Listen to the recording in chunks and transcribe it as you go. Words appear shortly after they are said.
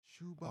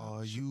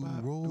Are you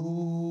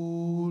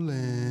rolling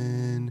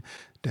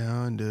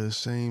down the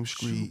same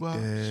street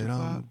that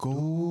I'm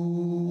going?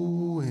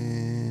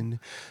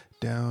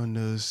 Down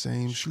the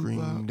same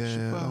stream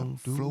that I'm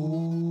flowing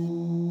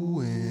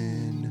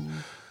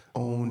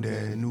on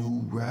that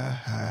new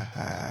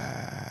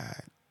ride.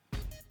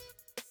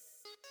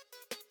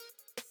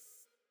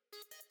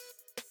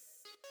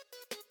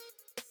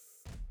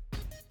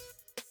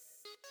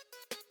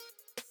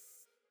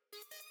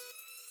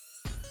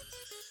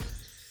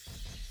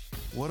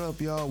 What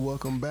up, y'all?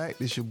 Welcome back.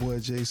 This your boy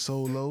Jay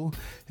Solo,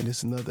 and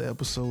it's another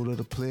episode of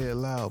the Play It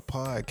Loud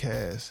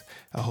podcast.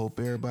 I hope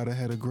everybody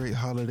had a great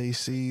holiday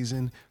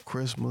season,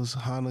 Christmas,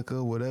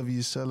 Hanukkah, whatever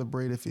you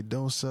celebrate. If you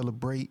don't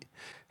celebrate,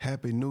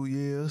 Happy New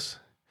Year's.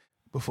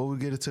 Before we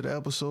get into the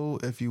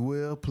episode, if you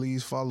will,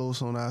 please follow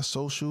us on our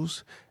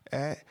socials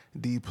at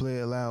the Play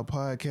It Loud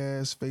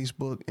podcast,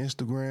 Facebook,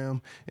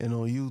 Instagram, and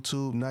on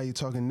YouTube. Now You're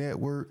Talking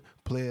Network,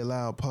 Play It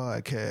Loud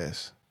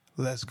podcast.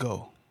 Let's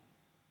go.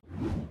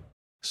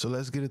 So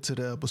let's get into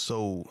the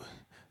episode.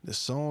 The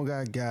song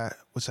I got,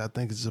 which I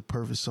think is a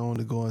perfect song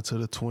to go into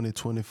the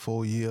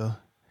 2024 year,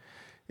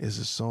 is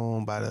a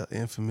song by the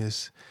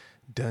infamous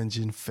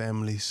Dungeon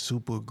Family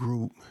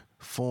supergroup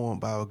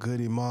formed by a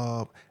Goody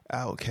Mob,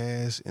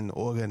 Outkast, and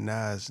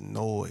Organized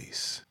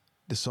Noise.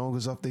 The song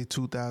is off their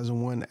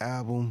 2001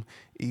 album,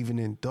 Even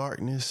in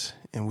Darkness,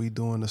 and we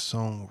doing the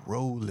song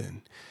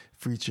Rollin',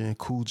 featuring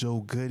Cool Joe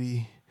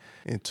Goody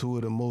and two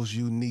of the most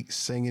unique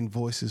singing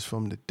voices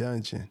from the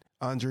Dungeon,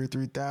 Andre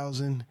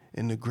 3000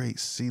 and the great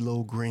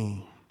CeeLo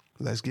Green.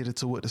 Let's get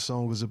into what the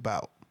song is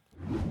about.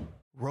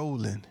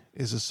 Rollin'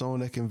 is a song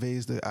that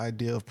conveys the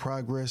idea of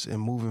progress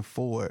and moving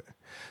forward,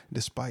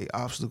 despite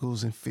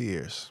obstacles and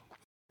fears.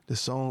 The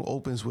song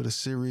opens with a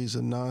series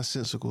of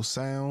nonsensical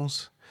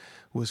sounds,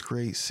 which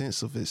create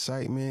sense of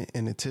excitement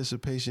and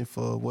anticipation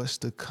for what's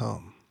to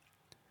come.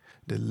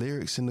 The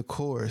lyrics in the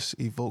chorus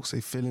evokes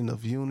a feeling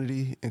of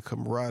unity and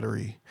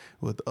camaraderie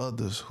with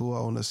others who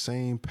are on the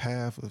same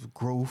path of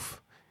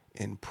growth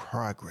and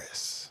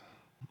progress.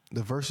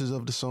 The verses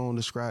of the song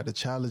describe the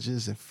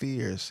challenges and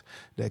fears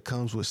that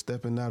comes with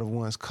stepping out of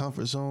one's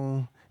comfort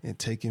zone and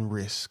taking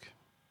risk.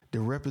 The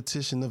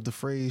repetition of the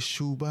phrase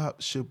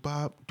 "shoo-bop,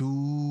 shabop,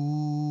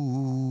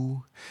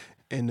 doo"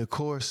 and the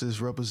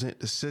choruses represent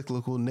the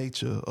cyclical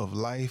nature of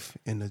life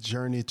and the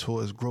journey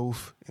towards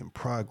growth and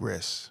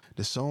progress.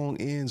 The song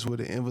ends with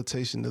an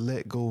invitation to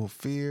let go of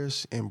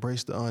fears,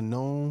 embrace the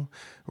unknown,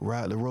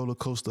 ride the roller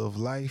coaster of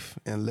life,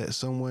 and let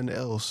someone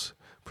else,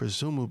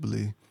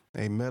 presumably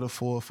a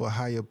metaphor for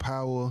higher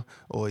power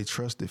or a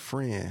trusted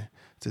friend,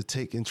 to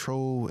take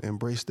control,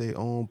 embrace their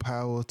own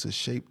power to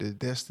shape their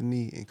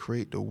destiny and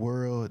create the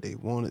world they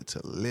wanted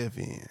to live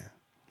in.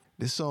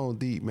 This song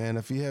deep, man.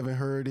 If you haven't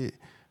heard it,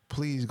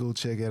 please go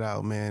check it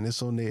out, man.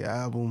 It's on their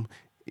album,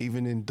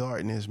 Even in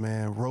Darkness,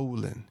 man,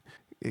 Rollin'.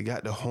 It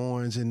got the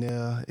horns in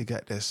there. It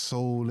got that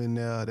soul in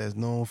there that's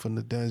known from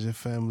the Dungeon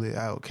Family,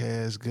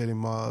 Outkast, Goody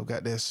Mob.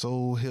 Got that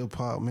soul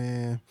hip-hop,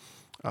 man.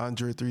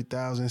 Andre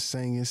 3000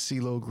 singing,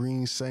 CeeLo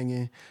Green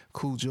singing,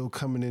 Cool Joe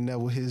coming in there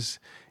with his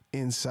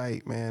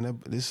insight, man.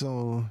 This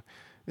song,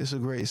 it's a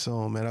great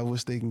song, man. I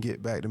wish they can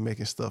get back to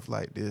making stuff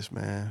like this,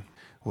 man.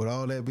 With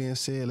all that being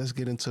said, let's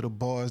get into the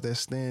bars that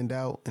stand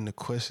out and the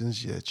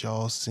questions that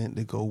y'all sent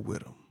to go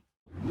with them.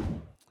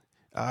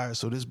 All right,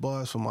 so this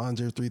bar is from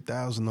Andre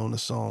 3000 on the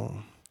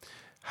song.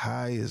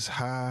 High is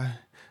high,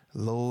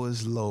 low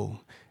is low.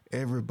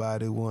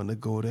 Everybody want to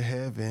go to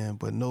heaven,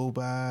 but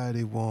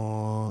nobody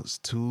wants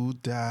to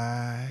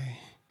die.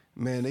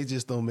 Man, they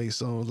just don't make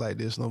songs like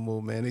this no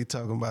more, man. They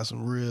talking about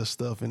some real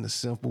stuff in a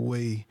simple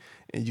way,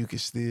 and you can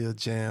still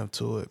jam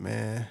to it,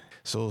 man.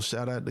 So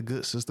shout out to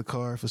good sister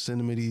Car for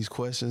sending me these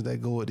questions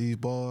that go with these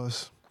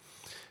bars.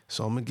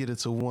 So I'm going to get it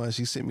to one.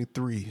 She sent me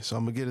three, so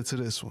I'm going to get it to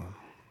this one.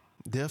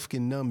 Death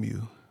can numb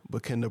you,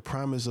 but can the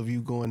promise of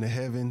you going to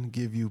heaven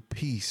give you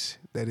peace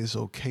that it's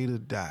okay to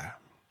die?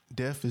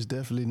 Death is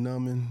definitely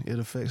numbing. It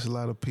affects a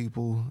lot of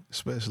people,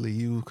 especially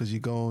you, because you're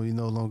gone, you're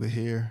no longer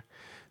here.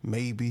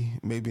 Maybe,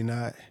 maybe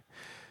not.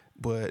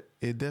 But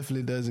it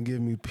definitely doesn't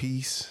give me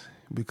peace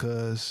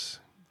because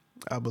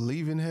I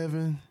believe in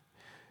heaven.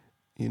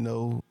 You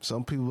know,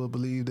 some people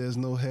believe there's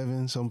no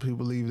heaven. Some people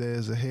believe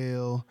there's a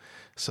hell.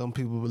 Some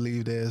people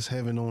believe there's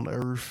heaven on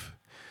earth.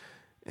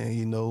 And,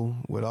 you know,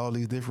 with all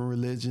these different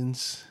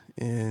religions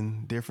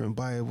and different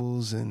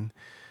Bibles and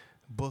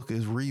book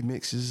is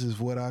remixes is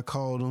what I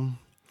call them.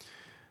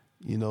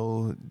 You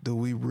know, do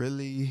we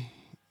really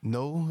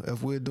know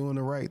if we're doing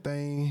the right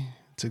thing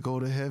to go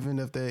to heaven,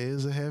 if there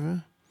is a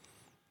heaven?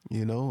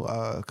 You know,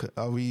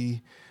 are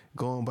we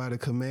going by the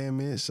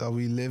commandments? Are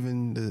we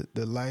living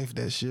the life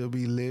that should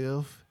be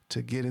lived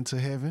to get into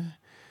heaven?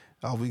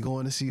 Are we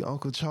going to see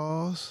Uncle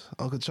Charles?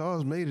 Uncle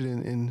Charles made it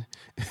in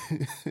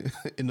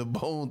in the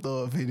Bone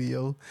Thug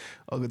video.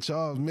 Uncle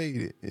Charles made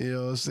it. You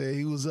know what I'm saying?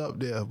 He was up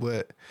there,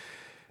 but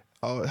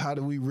how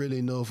do we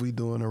really know if we're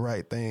doing the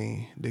right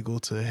thing to go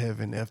to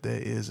heaven if there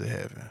is a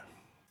heaven?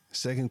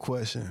 Second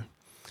question,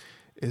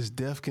 is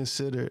death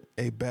considered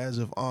a badge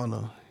of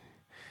honor?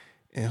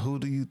 And who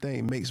do you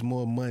think makes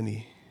more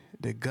money,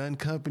 The gun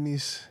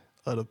companies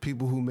are the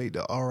people who make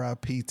the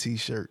RIP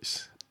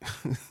t-shirts.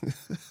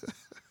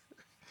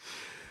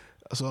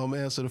 So I'm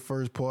gonna answer the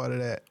first part of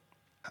that.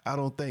 I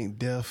don't think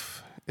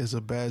death is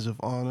a badge of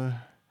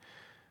honor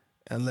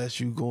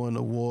unless you going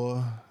to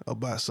war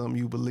about something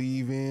you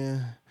believe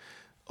in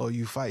or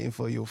you fighting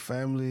for your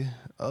family.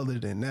 Other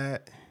than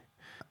that,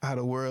 how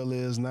the world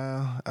is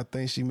now, I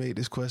think she made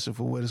this question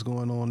for what is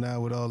going on now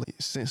with all the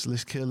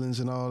senseless killings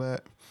and all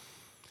that.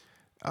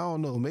 I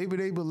don't know. Maybe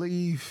they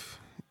believe,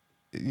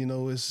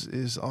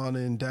 it's honor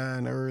and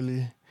dying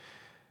early.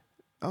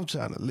 I'm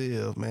trying to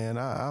live, man.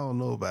 I don't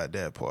know about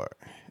that part.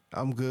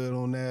 I'm good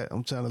on that.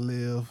 I'm trying to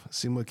live,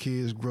 see my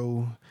kids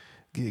grow,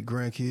 get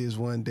grandkids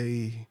one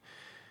day.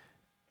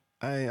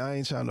 I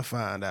ain't trying to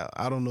find out.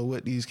 I don't know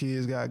what these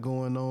kids got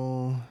going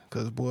on,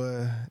 because,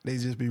 boy, they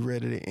just be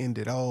ready to end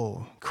it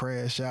all,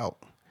 crash out.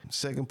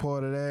 Second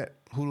part of that,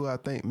 who do I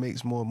think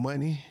makes more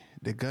money?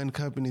 The gun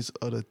companies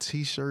or the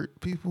t-shirt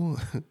people?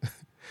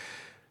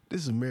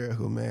 This is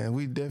America, man.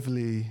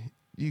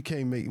 You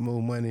can't make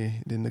more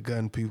money than the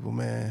gun people,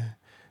 man.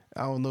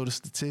 I don't know the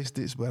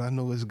statistics, but I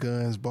know it's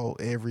guns bought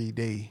every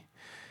day.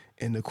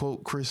 And to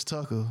quote Chris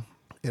Tucker,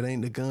 it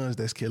ain't the guns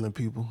that's killing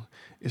people.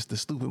 It's the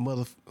stupid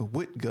mother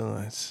with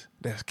guns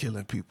that's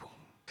killing people.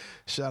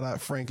 Shout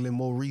out Franklin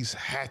Maurice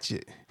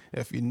Hatchet.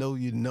 If you know,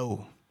 you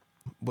know.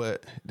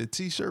 But the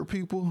t-shirt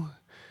people,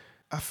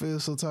 I feel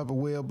some type of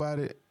way about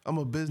it. I'm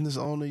a business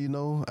owner,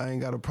 I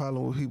ain't got a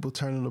problem with people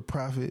turning a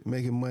profit,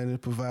 making money to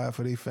provide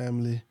for their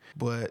family.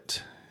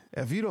 But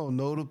if you don't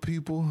know the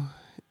people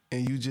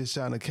and you just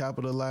trying to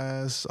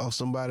capitalize off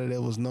somebody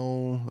that was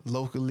known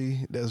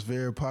locally, that's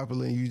very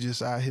popular, and you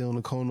just out here on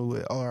the corner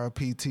with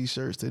RIP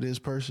t-shirts to this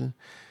person,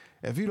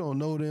 if you don't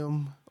know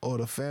them or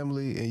the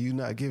family and you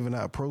not giving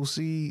out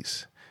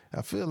proceeds,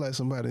 I feel like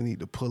somebody need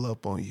to pull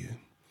up on you.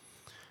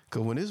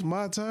 Because when it's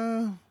my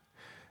time,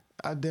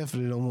 I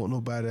definitely don't want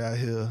nobody out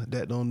here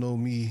that don't know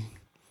me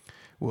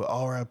with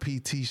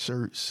RIP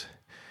t-shirts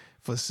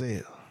for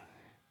sale.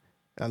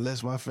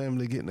 Unless my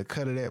family getting a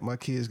cut of that, my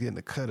kids getting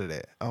a cut of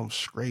that. I'm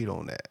straight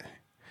on that.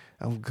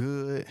 I'm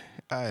good.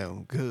 I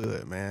am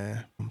good,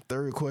 man.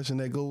 Third question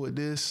that go with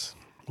this.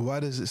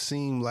 Why does it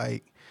seem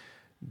like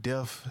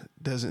death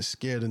doesn't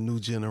scare the new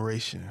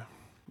generation?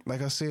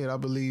 Like I said, I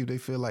believe they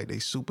feel like they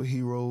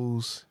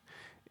superheroes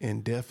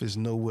and death is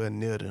nowhere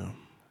near them.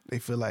 They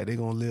feel like they're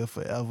going to live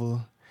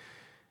forever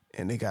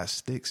and they got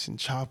sticks and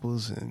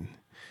choppers and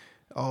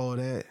all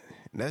that.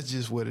 And that's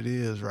just what it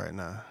is right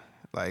now.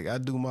 Like, I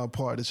do my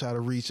part to try to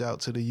reach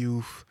out to the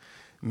youth,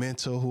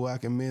 mentor who I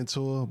can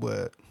mentor,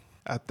 but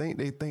I think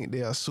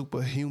they are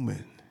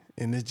superhuman,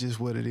 and it's just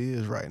what it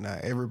is right now.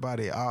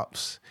 Everybody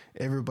ops,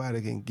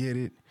 everybody can get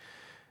it.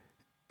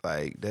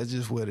 Like, that's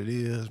just what it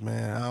is,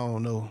 man. I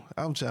don't know.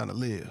 I'm trying to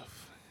live.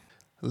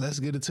 Let's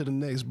get into the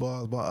next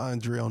bars by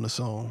Andre on the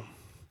song.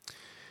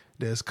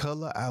 There's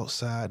color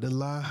outside the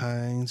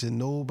lines, and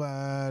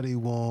nobody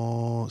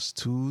wants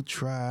to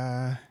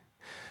try.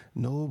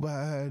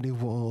 Nobody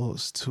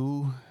wants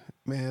to.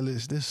 Man,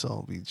 listen, this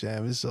song be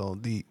jamming. This song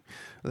deep.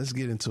 Let's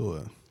get into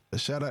it. A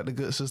shout out to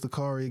good sister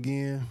Kari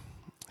again.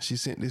 She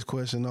sent this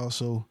question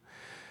also.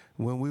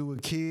 When we were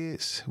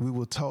kids, we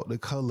were taught the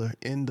color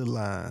in the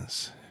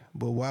lines.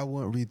 But why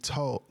weren't we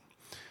taught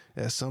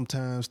that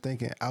sometimes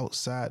thinking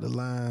outside the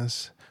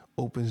lines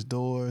opens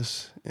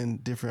doors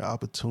and different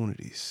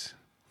opportunities?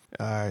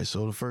 All right,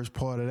 so the first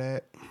part of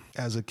that,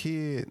 as a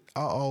kid,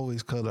 I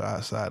always color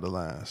outside the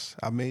lines.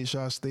 I made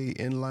sure I stayed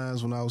in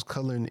lines when I was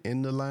coloring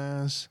in the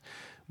lines,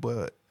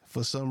 but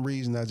for some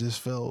reason, I just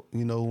felt,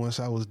 once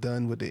I was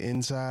done with the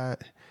inside,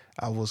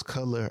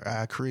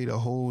 I create a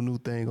whole new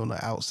thing on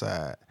the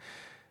outside.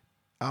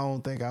 I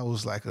don't think I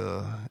was like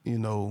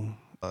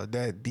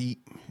that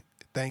deep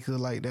thinker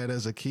like that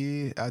as a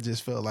kid. I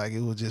just felt like it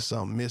was just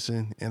something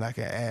missing and I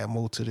could add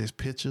more to this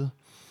picture.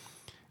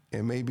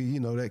 And maybe,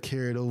 that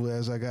carried over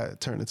as I got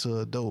turned into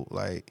an adult.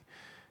 Like,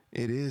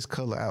 it is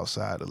color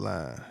outside the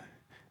line.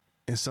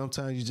 And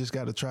sometimes you just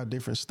got to try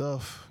different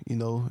stuff,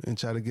 and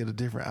try to get a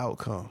different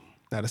outcome.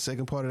 Now, the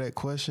second part of that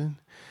question,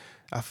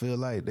 I feel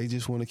like they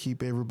just want to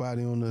keep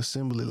everybody on the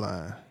assembly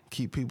line,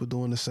 keep people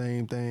doing the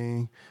same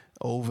thing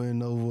over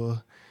and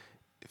over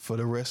for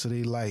the rest of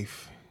their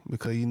life.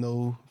 Because,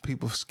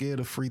 people scared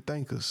of free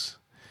thinkers.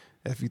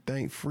 If you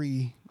think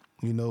free,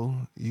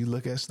 you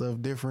look at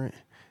stuff different.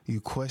 You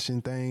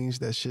question things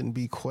that shouldn't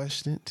be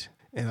questioned.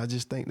 And I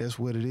just think that's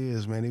what it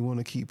is, man. They want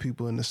to keep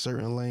people in a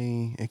certain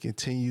lane and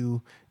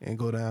continue and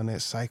go down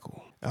that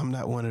cycle. I'm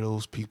not one of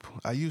those people.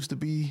 I used to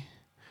be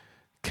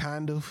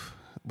kind of,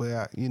 but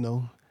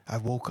I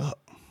woke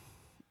up.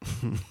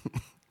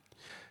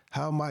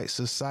 How might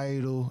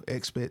societal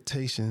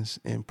expectations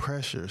and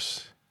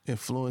pressures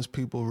influence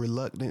people's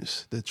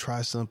reluctance to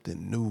try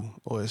something new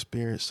or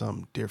experience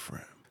something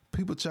different?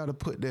 People try to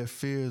put their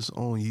fears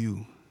on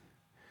you.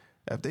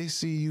 If they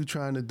see you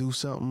trying to do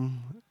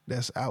something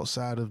that's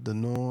outside of the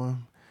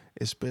norm,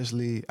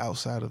 especially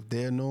outside of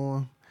their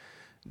norm,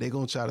 they're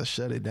going to try to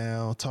shut it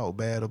down, talk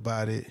bad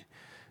about it,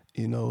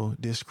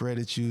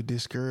 discredit you,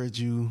 discourage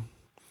you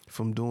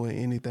from doing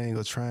anything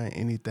or trying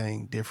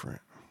anything different.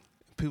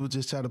 People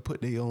just try to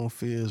put their own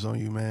fears on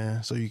you,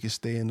 man, so you can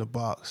stay in the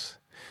box,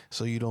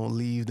 so you don't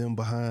leave them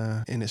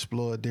behind and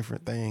explore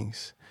different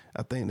things.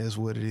 I think that's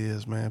what it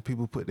is, man.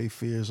 People put their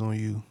fears on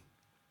you.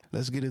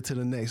 Let's get into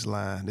the next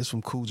line. This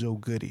from Cool Joe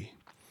Goody.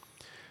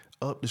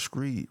 Up the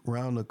street,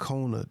 round the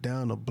corner,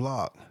 down the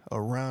block,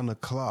 around the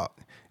clock,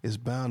 it's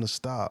bound to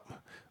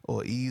stop,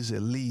 or ease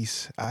at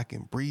least, I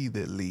can breathe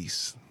at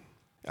least.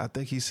 I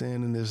think he's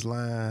saying in this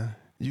line,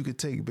 you could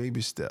take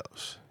baby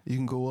steps. You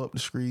can go up the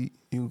street,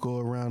 you can go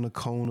around the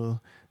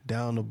corner,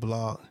 down the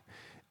block,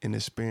 and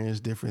experience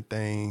different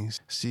things,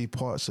 see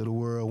parts of the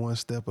world one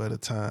step at a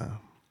time.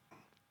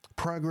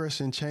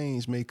 Progress and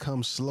change may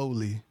come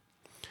slowly,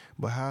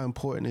 but how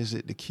important is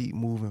it to keep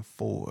moving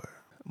forward?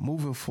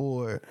 Moving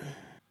forward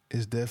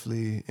is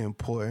definitely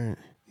important.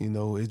 You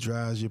know, it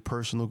drives your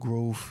personal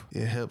growth.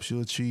 It helps you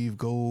achieve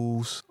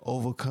goals,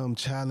 overcome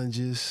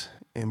challenges,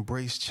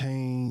 embrace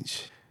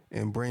change,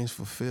 and brings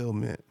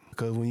fulfillment.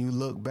 Because when you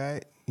look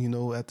back, you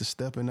know, after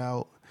stepping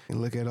out and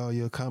look at all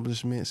your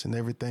accomplishments and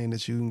everything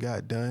that you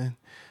got done,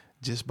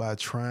 just by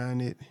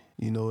trying it,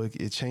 you know,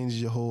 it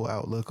changes your whole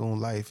outlook on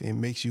life. It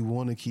makes you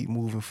want to keep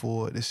moving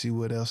forward to see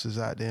what else is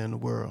out there in the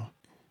world.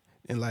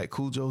 And like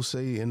Cool Joe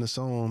say in the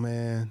song,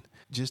 man,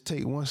 just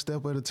take one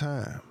step at a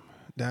time.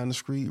 Down the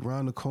street,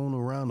 round the corner,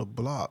 around the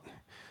block.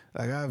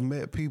 Like, I've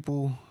met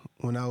people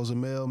when I was a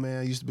mailman.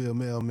 I used to be a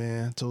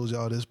mailman. Told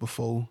y'all this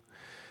before.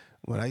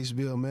 When I used to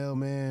be a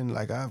mailman,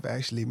 like, I've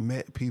actually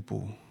met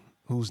people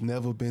who's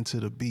never been to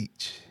the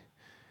beach.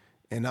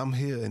 And I'm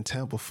here in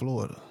Tampa,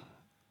 Florida.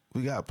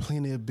 We got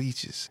plenty of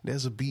beaches.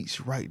 There's a beach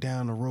right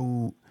down the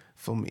road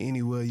from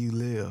anywhere you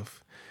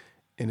live.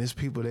 And there's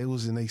people, they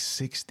was in their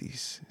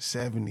 60s,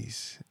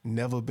 70s,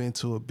 never been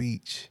to a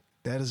beach.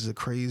 That is a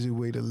crazy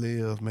way to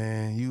live,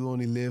 man. You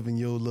only live in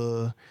your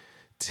little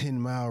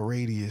 10-mile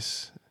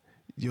radius.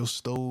 Your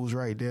stoves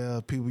right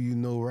there, people you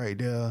know right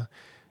there,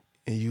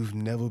 and you've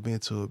never been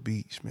to a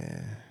beach,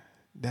 man.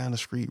 Down the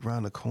street,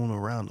 round the corner,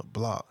 around the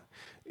block.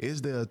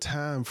 Is there a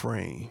time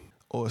frame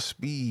or a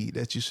speed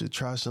that you should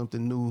try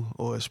something new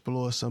or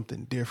explore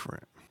something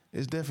different?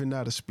 It's definitely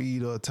not a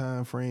speed or a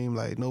time frame.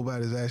 Like,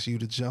 nobody's asking you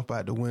to jump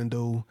out the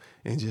window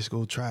and just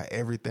go try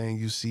everything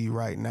you see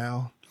right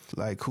now.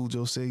 Like Cool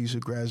Joe said, you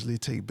should gradually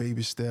take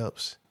baby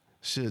steps.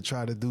 Should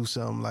try to do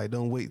something. Like,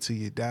 don't wait till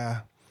you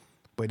die.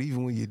 But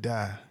even when you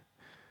die,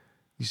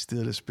 you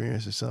still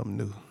experiencing something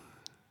new.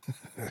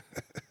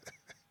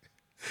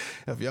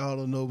 If y'all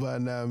don't know by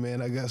now,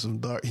 man, I got some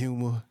dark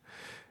humor.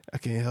 I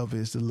can't help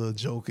it. It's the little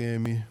joke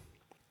in me.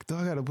 Do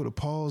I got to put a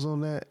pause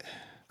on that?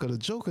 Because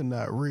the joke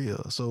not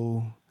real.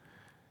 So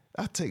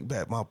I take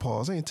back my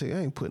pause. I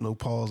ain't putting no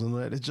pause on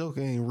that. The joke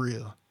ain't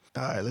real.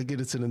 All right, let's get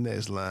into the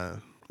next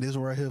line. This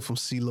one right here from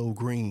CeeLo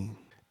Green.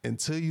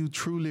 Until you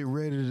truly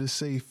ready to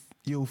say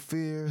your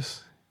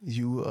fears,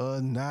 you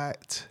are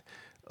not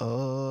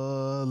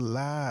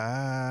alive.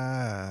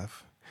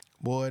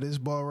 Boy, this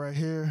bar right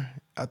here,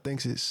 I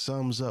think it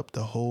sums up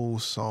the whole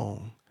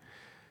song,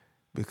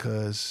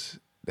 because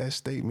that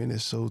statement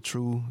is so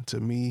true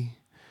to me.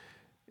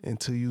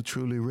 Until you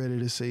truly ready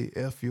to say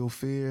F your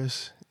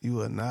fears,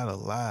 you are not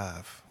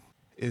alive.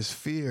 Is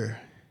fear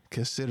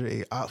considered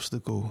an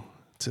obstacle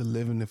to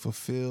living a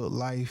fulfilled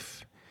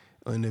life,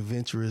 an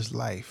adventurous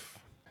life?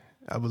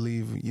 I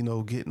believe, you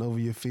know, getting over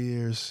your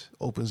fears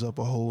opens up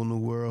a whole new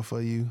world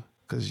for you.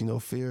 Because, you know,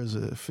 fear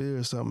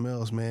is something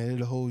else, man.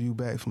 It'll hold you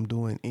back from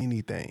doing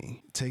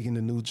anything. Taking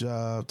a new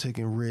job,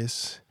 taking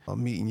risks,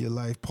 meeting your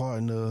life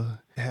partner,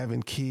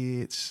 having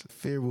kids.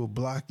 Fear will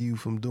block you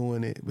from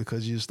doing it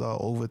because you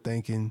start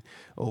overthinking,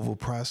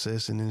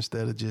 over-processing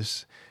instead of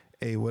just,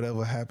 hey,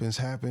 whatever happens,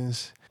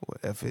 happens.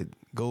 If it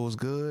goes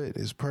good,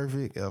 it's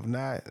perfect. If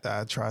not,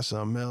 I try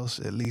something else.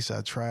 At least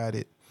I tried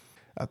it.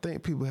 I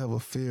think people have a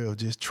fear of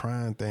just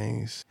trying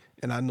things.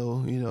 And I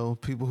know, you know,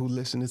 people who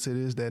listening to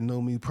this that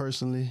know me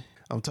personally,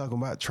 I'm talking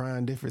about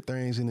trying different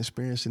things and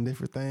experiencing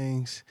different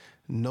things.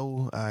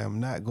 No, I am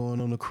not going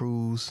on a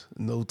cruise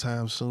no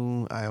time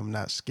soon. I am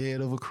not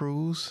scared of a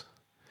cruise.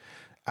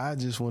 I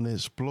just want to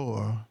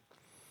explore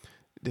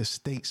the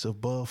states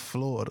above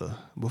Florida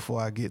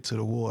before I get to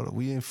the water.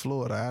 We in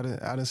Florida.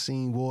 I done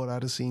seen water. I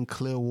done seen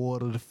clear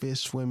water, the fish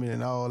swimming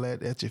and all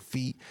that at your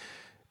feet.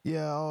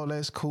 Yeah, all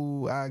that's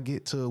cool. I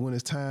get to it when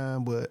it's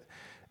time, but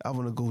I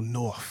want to go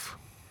north.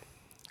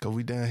 Because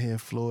we down here in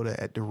Florida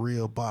at the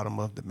real bottom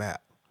of the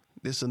map.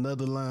 This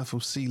another line from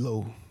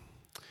CeeLo.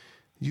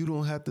 You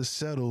don't have to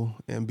settle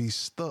and be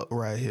stuck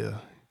right here.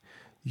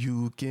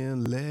 You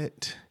can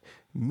let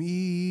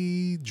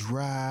me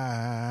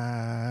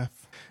drive.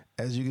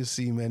 As you can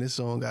see, man, this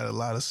song got a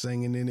lot of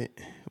singing in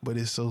it, but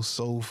it's so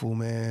soulful,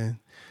 man.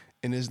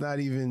 And it's not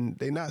even,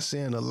 they not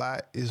saying a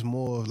lot. It's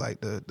more of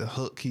like the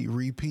hook keep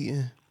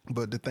repeating.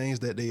 But the things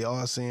that they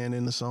are saying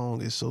in the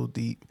song is so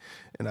deep.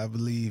 And I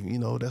believe, you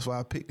know, that's why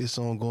I picked this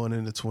song going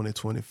into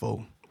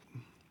 2024.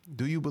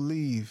 Do you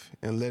believe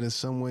in letting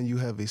someone you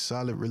have a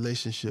solid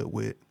relationship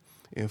with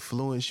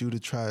influence you to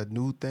try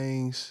new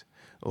things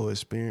or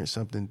experience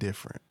something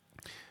different?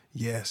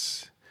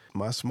 Yes.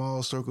 My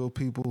small circle of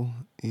people,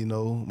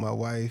 my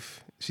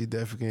wife, she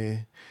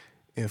definitely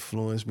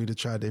influenced me to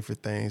try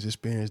different things,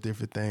 experience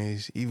different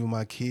things. Even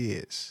my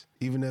kids,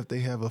 even if they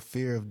have a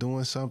fear of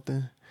doing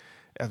something,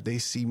 if they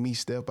see me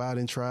step out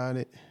and try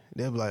it,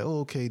 they'll be like,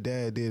 oh, okay,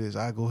 dad did this,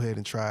 I go ahead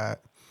and try it.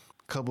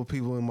 Couple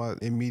people in my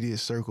immediate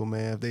circle,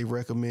 man, if they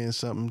recommend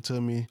something to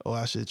me, oh,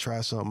 I should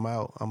try something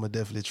out, I'm going to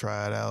definitely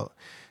try it out,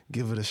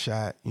 give it a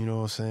shot, you know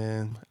what I'm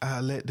saying? I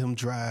let them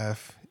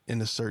drive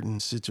in certain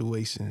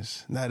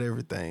situations, not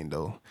everything,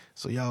 though.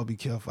 So y'all be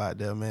careful out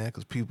there, man,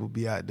 because people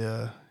be out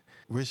there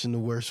wishing the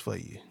worst for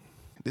you.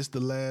 This the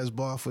last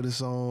bar for the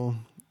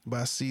song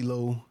by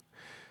CeeLo.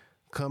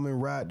 Come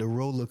and ride the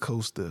roller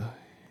coaster.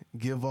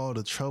 Give all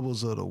the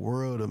troubles of the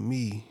world to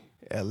me.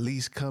 At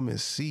least come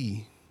and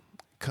see.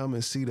 Come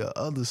and see the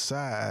other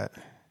side.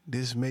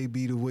 This may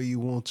be the way you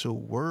want your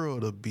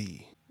world to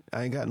be.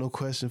 I ain't got no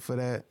question for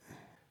that.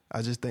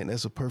 I just think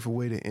that's a perfect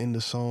way to end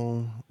the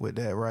song with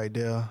that right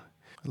there.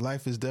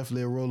 Life is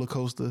definitely a roller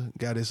coaster.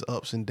 Got its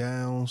ups and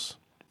downs.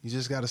 You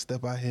just got to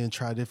step out here and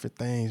try different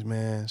things,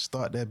 man.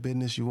 Start that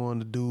business you want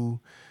to do.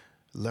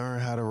 Learn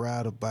how to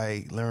ride a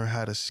bike. Learn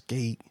how to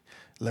skate.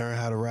 Learn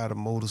how to ride a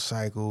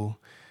motorcycle.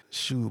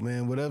 Shoot,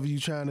 man, whatever you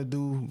trying to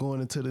do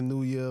going into the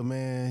new year,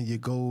 man, your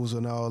goals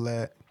and all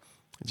that,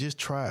 just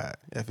try it.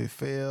 If it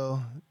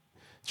fail,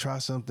 try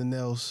something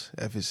else.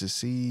 If it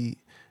succeed,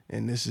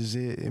 and this is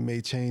it, it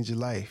may change your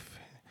life.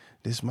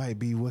 This might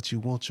be what you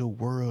want your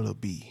world to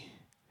be.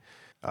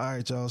 All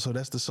right, y'all, so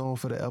that's the song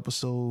for the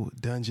episode,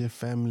 Dungeon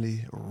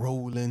Family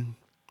Rollin'.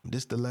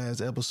 This the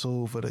last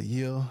episode for the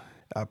year.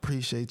 I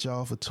appreciate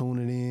y'all for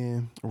tuning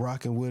in,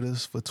 rocking with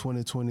us for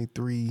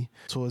 2023.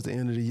 Towards the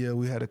end of the year,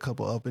 we had a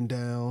couple up and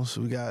downs.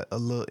 We got a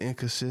little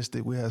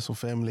inconsistent. We had some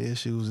family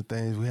issues and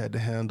things we had to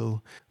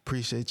handle.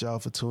 Appreciate y'all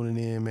for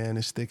tuning in, man,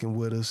 and sticking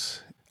with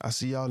us. I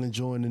see y'all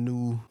enjoying the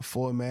new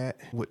format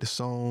with the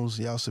songs,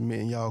 y'all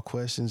submitting y'all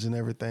questions and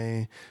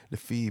everything. The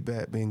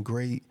feedback been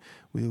great.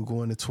 We will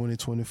go into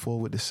 2024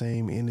 with the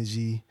same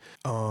energy.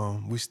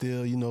 We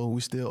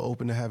still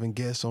open to having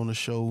guests on the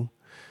show.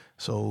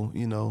 So,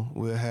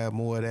 we'll have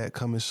more of that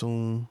coming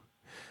soon.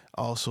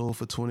 Also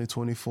for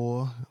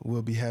 2024,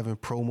 we'll be having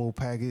promo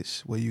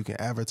package where you can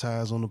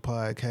advertise on the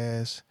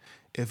podcast.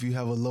 If you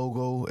have a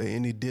logo or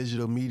any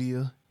digital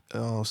media,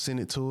 send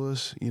it to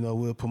us.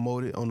 We'll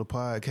promote it on the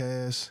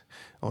podcast,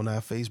 on our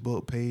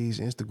Facebook page,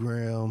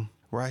 Instagram,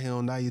 right here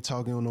on Now You're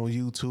Talking on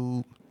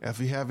YouTube. If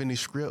you have any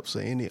scripts or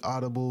any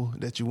audible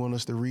that you want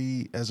us to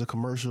read as a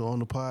commercial on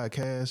the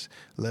podcast,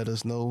 let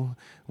us know.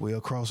 We're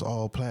across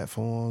all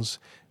platforms,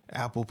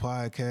 Apple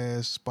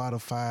Podcasts,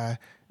 Spotify,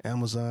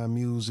 Amazon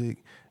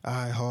Music,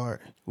 iHeart.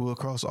 We're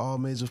across all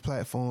major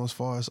platforms as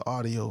far as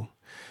audio.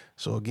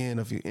 So again,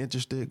 if you're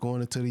interested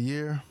going into the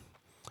year,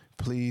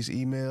 please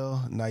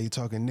email Now You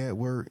Talking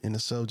Network, in the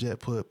subject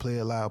put Play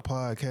It Loud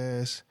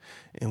Podcast,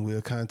 and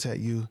we'll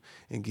contact you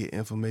and get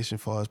information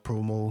for us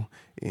promo,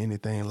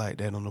 anything like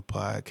that on the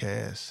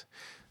podcast.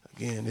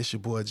 Again, it's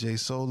your boy Jay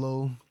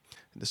Solo.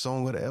 The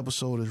song of the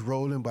episode is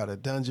Rollin' by the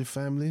Dungeon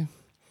Family.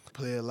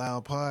 Play It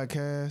Loud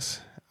Podcast.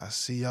 I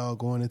see y'all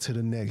going into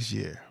the next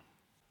year.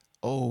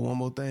 Oh, one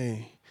more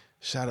thing.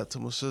 Shout out to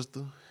my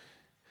sister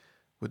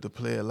with the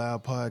Play It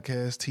Loud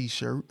Podcast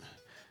t-shirt.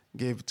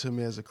 Gave it to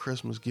me as a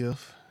Christmas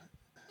gift.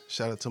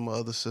 Shout out to my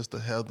other sister,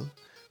 Heather,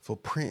 for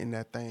printing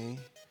that thing.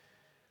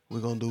 We're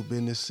going to do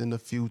business in the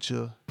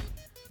future.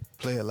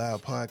 Play It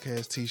Loud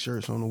Podcast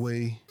t-shirts on the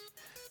way.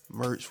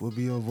 Merch will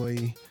be on the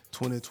way.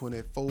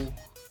 2024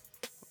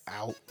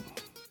 out.